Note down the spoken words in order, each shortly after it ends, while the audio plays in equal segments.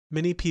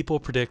Many people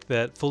predict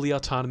that fully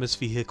autonomous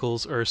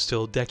vehicles are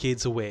still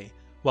decades away,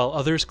 while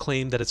others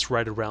claim that it's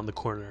right around the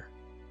corner.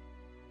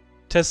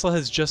 Tesla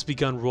has just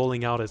begun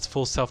rolling out its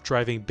full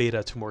self-driving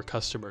beta to more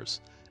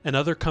customers, and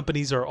other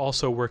companies are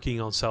also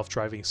working on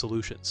self-driving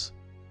solutions.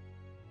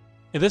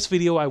 In this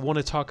video, I want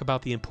to talk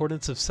about the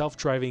importance of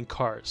self-driving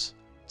cars,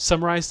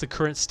 summarize the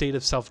current state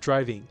of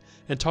self-driving,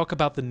 and talk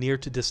about the near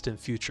to distant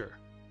future.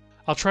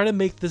 I'll try to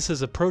make this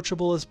as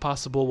approachable as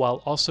possible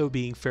while also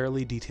being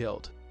fairly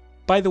detailed.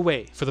 By the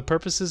way, for the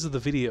purposes of the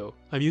video,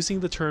 I'm using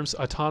the terms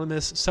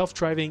autonomous,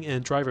 self-driving,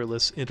 and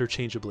driverless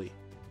interchangeably.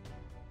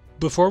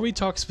 Before we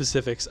talk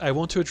specifics, I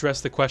want to address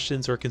the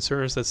questions or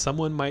concerns that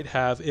someone might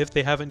have if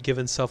they haven't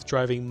given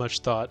self-driving much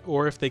thought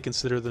or if they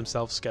consider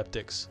themselves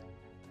skeptics.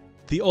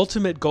 The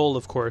ultimate goal,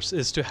 of course,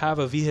 is to have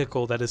a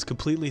vehicle that is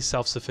completely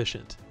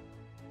self-sufficient.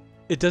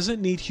 It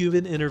doesn't need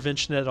human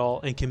intervention at all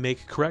and can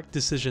make correct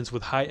decisions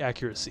with high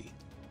accuracy.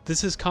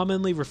 This is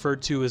commonly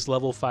referred to as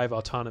level 5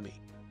 autonomy.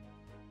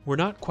 We're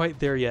not quite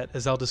there yet,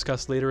 as I'll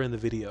discuss later in the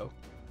video.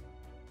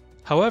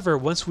 However,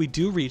 once we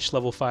do reach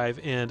level 5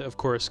 and, of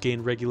course,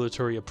 gain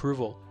regulatory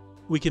approval,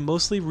 we can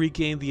mostly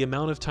regain the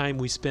amount of time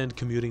we spend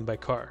commuting by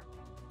car.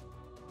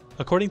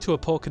 According to a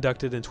poll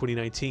conducted in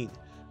 2019,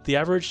 the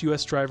average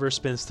US driver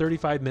spends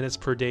 35 minutes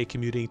per day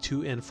commuting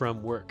to and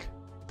from work.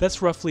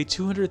 That's roughly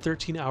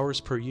 213 hours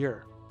per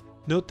year.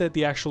 Note that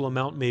the actual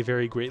amount may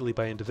vary greatly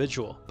by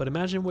individual, but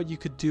imagine what you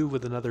could do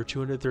with another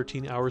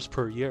 213 hours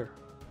per year.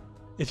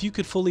 If you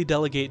could fully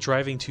delegate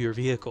driving to your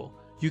vehicle,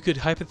 you could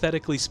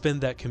hypothetically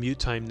spend that commute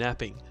time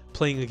napping,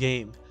 playing a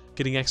game,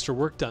 getting extra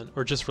work done,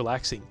 or just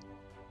relaxing.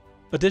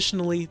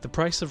 Additionally, the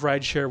price of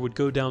rideshare would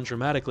go down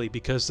dramatically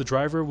because the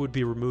driver would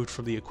be removed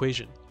from the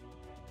equation.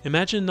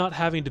 Imagine not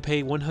having to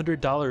pay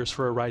 $100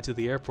 for a ride to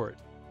the airport.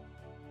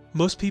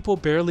 Most people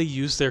barely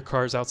use their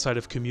cars outside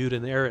of commute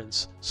and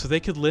errands, so they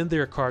could lend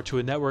their car to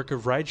a network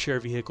of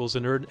rideshare vehicles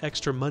and earn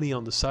extra money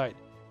on the side.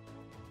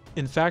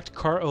 In fact,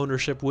 car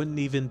ownership wouldn't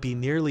even be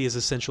nearly as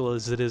essential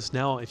as it is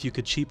now if you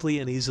could cheaply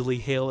and easily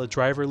hail a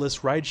driverless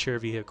rideshare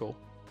vehicle.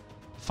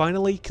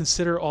 Finally,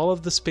 consider all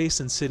of the space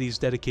in cities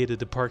dedicated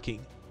to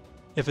parking.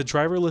 If a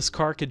driverless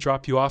car could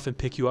drop you off and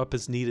pick you up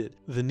as needed,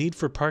 the need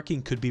for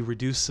parking could be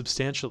reduced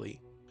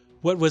substantially.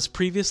 What was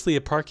previously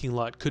a parking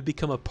lot could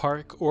become a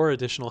park or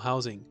additional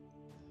housing.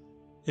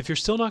 If you're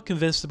still not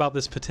convinced about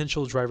this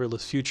potential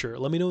driverless future,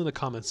 let me know in the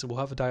comments and we'll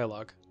have a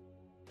dialogue.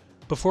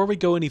 Before we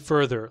go any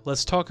further,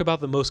 let's talk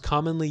about the most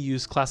commonly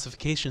used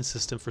classification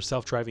system for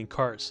self-driving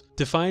cars,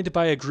 defined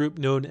by a group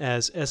known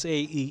as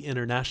SAE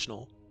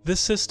International. This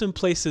system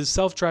places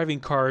self-driving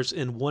cars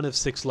in one of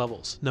 6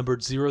 levels,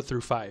 numbered 0 through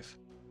 5.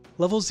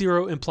 Level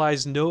 0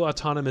 implies no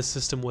autonomous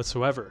system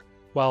whatsoever,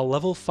 while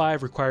level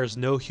 5 requires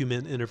no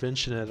human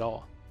intervention at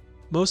all.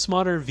 Most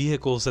modern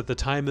vehicles at the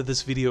time of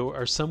this video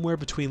are somewhere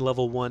between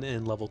level 1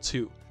 and level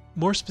 2.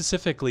 More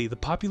specifically, the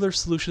popular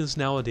solutions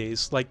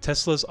nowadays, like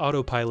Tesla's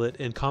Autopilot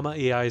and Comma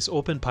AI's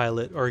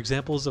OpenPilot, are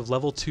examples of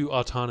level 2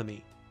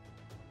 autonomy.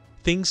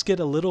 Things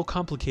get a little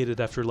complicated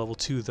after level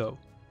 2 though.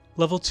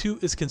 Level 2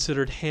 is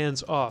considered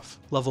hands-off,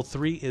 level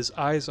 3 is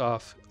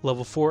eyes-off,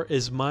 level 4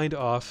 is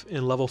mind-off,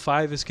 and level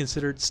 5 is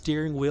considered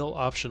steering wheel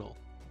optional.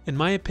 In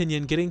my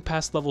opinion, getting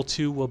past level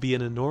 2 will be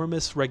an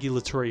enormous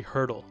regulatory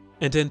hurdle,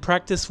 and in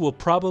practice will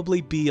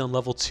probably be on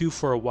level 2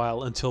 for a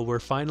while until we're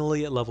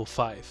finally at level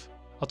 5.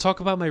 I'll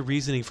talk about my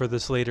reasoning for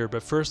this later,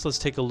 but first let's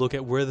take a look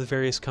at where the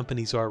various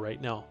companies are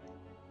right now.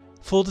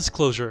 Full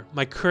disclosure,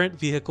 my current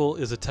vehicle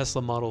is a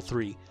Tesla Model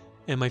 3,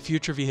 and my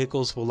future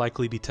vehicles will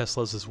likely be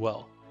Teslas as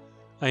well.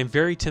 I am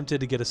very tempted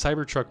to get a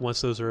Cybertruck once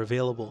those are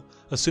available,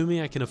 assuming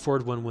I can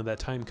afford one when that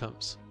time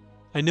comes.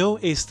 I know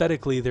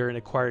aesthetically they're an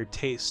acquired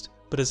taste,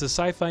 but as a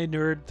sci-fi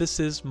nerd, this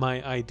is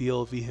my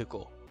ideal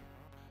vehicle.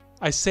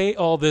 I say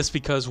all this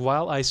because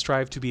while I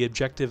strive to be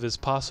objective as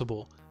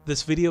possible,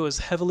 this video is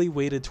heavily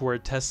weighted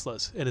toward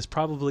Teslas and is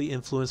probably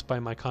influenced by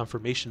my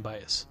confirmation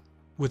bias.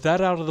 With that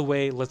out of the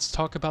way, let's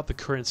talk about the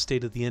current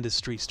state of the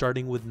industry,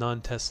 starting with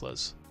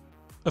non-Teslas.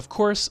 Of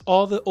course,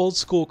 all the old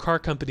school car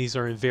companies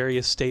are in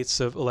various states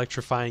of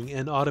electrifying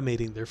and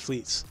automating their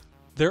fleets.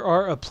 There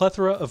are a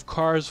plethora of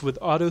cars with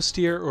auto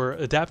steer or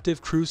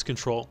adaptive cruise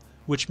control,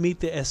 which meet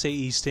the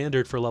SAE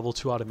standard for level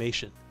 2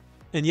 automation.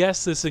 And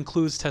yes, this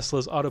includes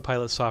Tesla's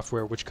Autopilot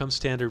software, which comes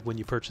standard when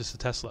you purchase a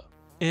Tesla.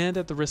 And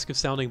at the risk of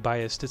sounding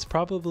biased, it's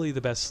probably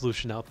the best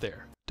solution out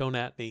there. Don't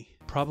at me.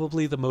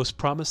 Probably the most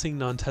promising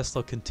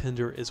non-Tesla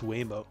contender is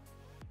Waymo.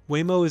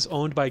 Waymo is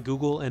owned by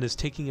Google and is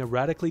taking a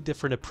radically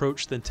different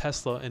approach than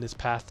Tesla in its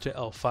path to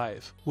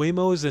L5.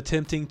 Waymo is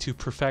attempting to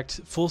perfect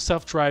full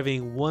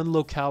self-driving one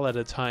locale at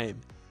a time,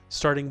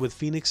 starting with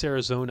Phoenix,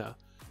 Arizona,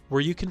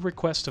 where you can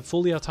request a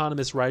fully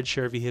autonomous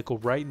rideshare vehicle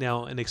right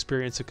now and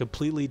experience a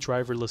completely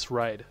driverless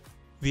ride.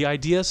 The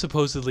idea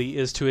supposedly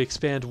is to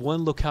expand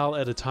one locale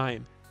at a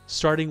time,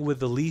 starting with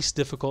the least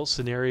difficult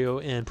scenario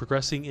and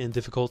progressing in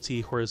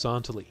difficulty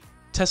horizontally.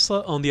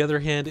 Tesla, on the other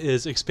hand,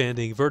 is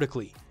expanding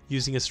vertically,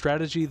 using a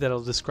strategy that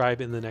I'll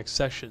describe in the next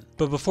section.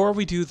 But before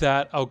we do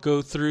that, I'll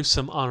go through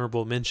some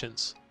honorable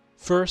mentions.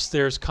 First,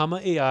 there's Comma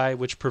AI,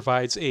 which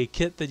provides a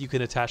kit that you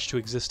can attach to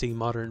existing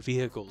modern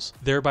vehicles,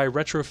 thereby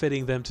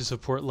retrofitting them to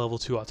support Level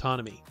 2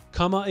 autonomy.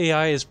 Comma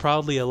AI is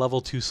proudly a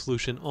Level 2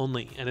 solution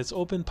only, and its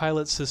open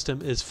pilot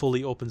system is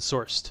fully open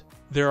sourced.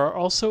 There are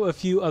also a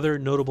few other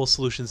notable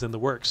solutions in the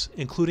works,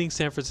 including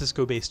San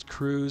Francisco-based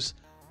Cruise,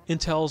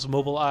 Intel's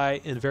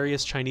Mobileye, and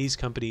various Chinese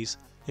companies,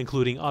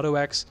 including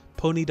AutoX,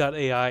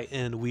 Pony.ai,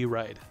 and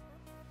WeRide.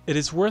 It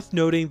is worth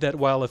noting that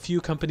while a few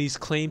companies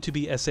claim to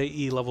be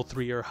SAE Level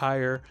 3 or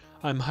higher,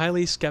 I'm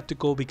highly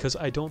skeptical because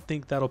I don't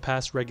think that'll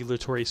pass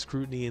regulatory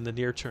scrutiny in the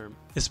near term,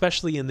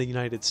 especially in the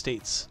United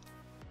States.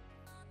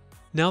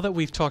 Now that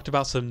we've talked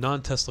about some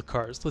non-Tesla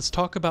cars, let's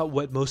talk about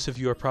what most of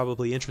you are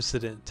probably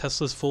interested in,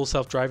 Tesla's full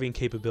self-driving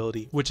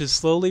capability, which is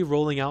slowly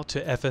rolling out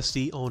to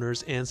FSD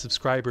owners and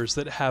subscribers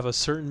that have a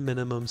certain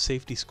minimum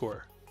safety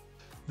score.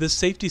 This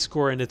safety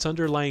score and its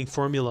underlying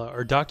formula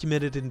are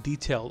documented in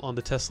detail on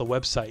the Tesla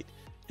website,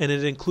 and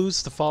it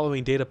includes the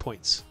following data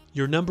points: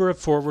 your number of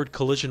forward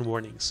collision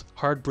warnings,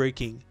 hard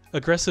braking,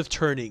 aggressive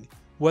turning,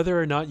 whether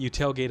or not you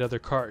tailgate other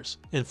cars,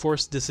 and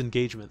forced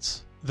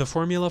disengagements. The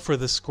formula for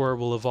this score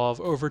will evolve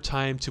over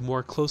time to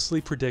more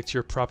closely predict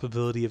your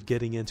probability of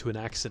getting into an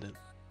accident.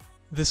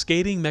 This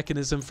gating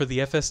mechanism for the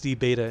FSD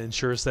beta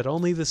ensures that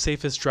only the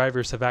safest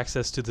drivers have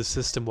access to the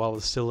system while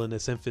it's still in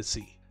its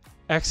infancy.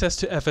 Access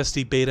to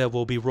FSD beta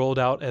will be rolled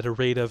out at a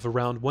rate of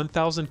around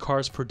 1,000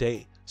 cars per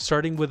day,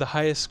 starting with the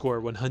highest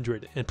score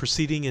 100 and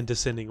proceeding in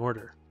descending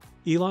order.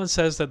 Elon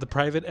says that the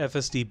private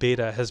FSD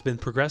beta has been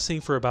progressing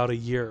for about a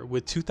year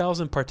with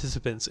 2,000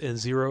 participants and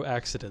 0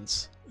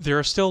 accidents. There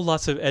are still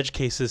lots of edge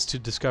cases to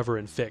discover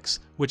and fix,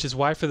 which is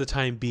why for the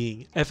time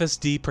being,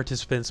 FSD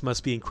participants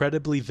must be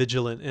incredibly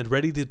vigilant and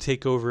ready to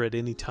take over at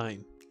any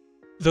time.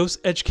 Those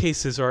edge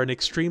cases are an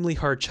extremely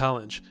hard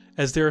challenge,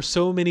 as there are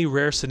so many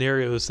rare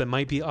scenarios that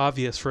might be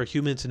obvious for a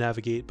human to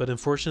navigate but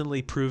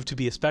unfortunately prove to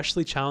be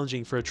especially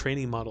challenging for a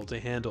training model to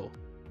handle.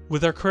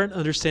 With our current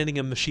understanding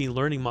of machine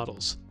learning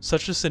models,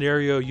 such a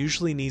scenario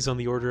usually needs on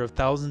the order of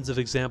thousands of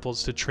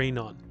examples to train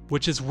on,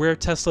 which is where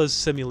Tesla's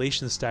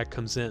simulation stack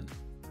comes in.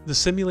 The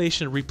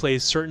simulation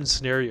replays certain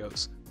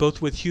scenarios,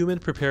 both with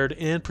human-prepared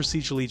and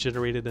procedurally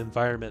generated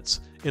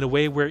environments, in a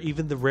way where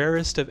even the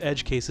rarest of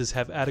edge cases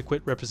have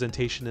adequate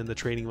representation in the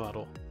training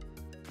model.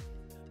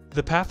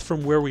 The path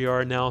from where we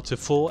are now to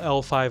full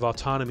L5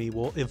 autonomy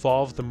will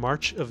involve the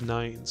march of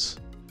nines.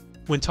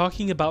 When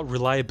talking about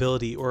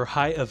reliability or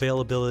high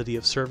availability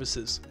of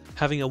services,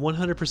 having a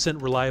 100%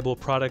 reliable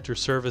product or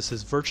service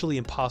is virtually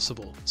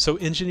impossible, so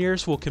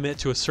engineers will commit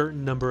to a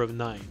certain number of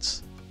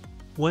nines.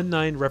 1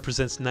 9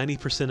 represents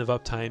 90% of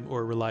uptime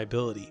or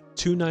reliability,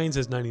 2 9s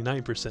is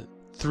 99%,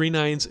 3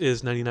 9s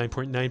is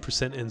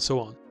 99.9%, and so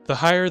on. The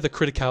higher the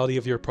criticality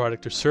of your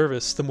product or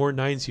service, the more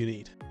nines you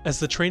need. As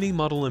the training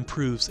model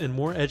improves and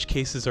more edge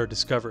cases are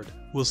discovered,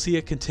 we'll see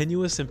a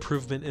continuous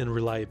improvement in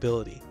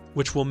reliability,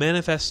 which will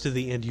manifest to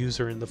the end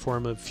user in the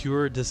form of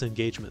fewer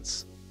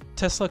disengagements.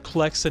 Tesla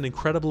collects an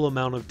incredible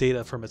amount of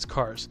data from its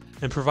cars,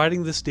 and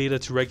providing this data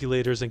to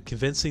regulators and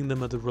convincing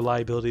them of the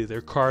reliability of their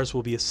cars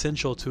will be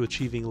essential to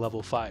achieving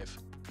Level 5.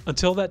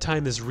 Until that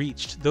time is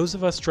reached, those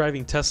of us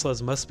driving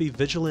Teslas must be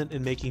vigilant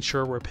in making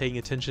sure we're paying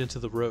attention to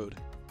the road.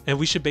 And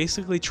we should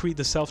basically treat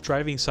the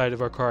self-driving side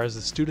of our car as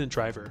a student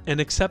driver, and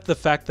accept the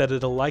fact that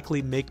it'll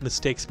likely make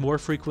mistakes more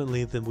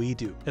frequently than we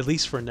do, at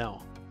least for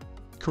now.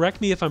 Correct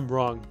me if I'm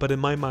wrong, but in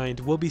my mind,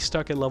 we'll be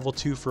stuck at Level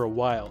 2 for a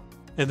while,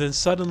 and then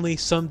suddenly,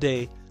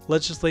 someday,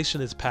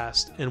 legislation is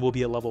passed and we'll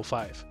be at Level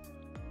 5.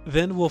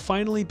 Then we'll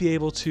finally be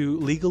able to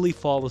legally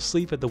fall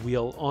asleep at the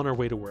wheel on our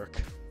way to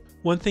work.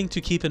 One thing to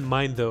keep in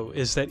mind though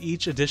is that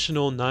each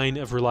additional 9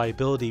 of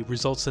reliability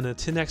results in a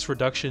 10x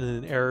reduction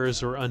in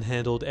errors or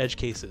unhandled edge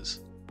cases.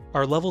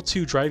 Our Level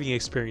 2 driving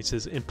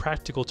experiences, in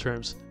practical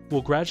terms,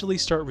 will gradually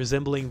start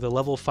resembling the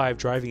Level 5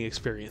 driving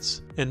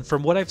experience, and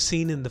from what I've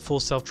seen in the full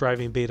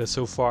self-driving beta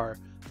so far,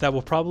 that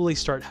will probably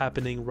start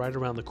happening right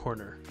around the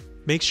corner.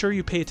 Make sure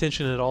you pay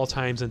attention at all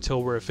times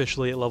until we're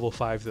officially at Level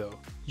 5 though.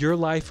 Your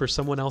life or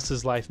someone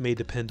else's life may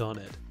depend on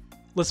it.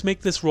 Let's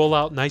make this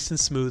rollout nice and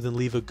smooth and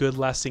leave a good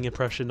lasting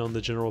impression on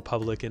the general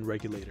public and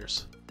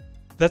regulators.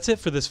 That's it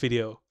for this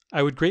video.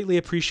 I would greatly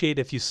appreciate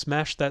if you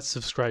smashed that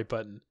subscribe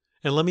button,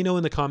 and let me know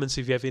in the comments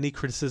if you have any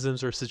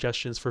criticisms or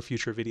suggestions for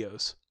future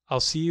videos. I'll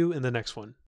see you in the next one.